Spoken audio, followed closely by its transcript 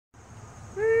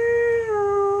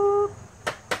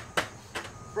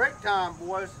break time,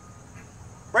 boys.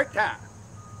 Break time.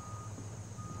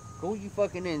 Cool you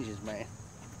fucking engines, man.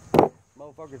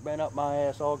 Motherfucker's been up my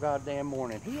ass all goddamn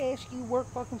morning. He asked you work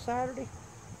fucking Saturday?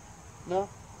 No?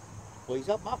 Well, he's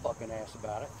up my fucking ass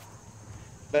about it.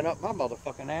 Been up my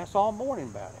motherfucking ass all morning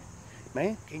about it.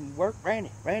 Man, can you work? Randy,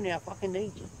 I fucking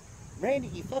need you. Randy,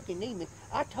 you fucking need me.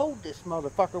 I told this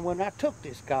motherfucker when I took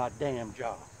this goddamn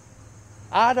job,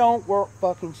 I don't work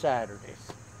fucking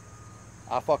Saturdays.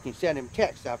 I fucking sent him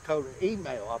text. I've told him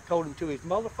email. I've told him to his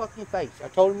motherfucking face. I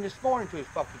told him this morning to his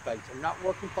fucking face. I'm not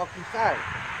working fucking Saturday.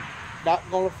 Not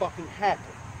gonna fucking happen.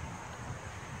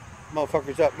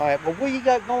 Motherfuckers up my ass. Well, what you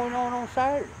got going on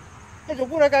Saturday? I said,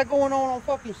 what I got going on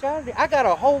fucking Saturday? I got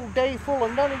a whole day full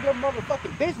of none of your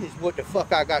motherfucking business what the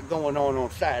fuck I got going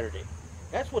on Saturday.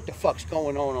 That's what the fuck's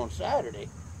going on Saturday.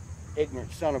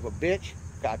 Ignorant son of a bitch.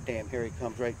 Goddamn, here he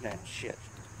comes right now. Shit.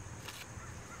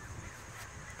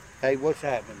 Hey, what's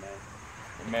happening, man?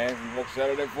 Hey, man, you work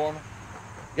Saturday for me?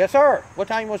 Yes, sir. What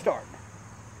time you want to start?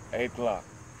 8 o'clock.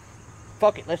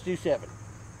 Fuck it, let's do 7.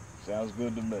 Sounds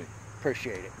good to me.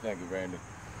 Appreciate it. Thank you, Randy.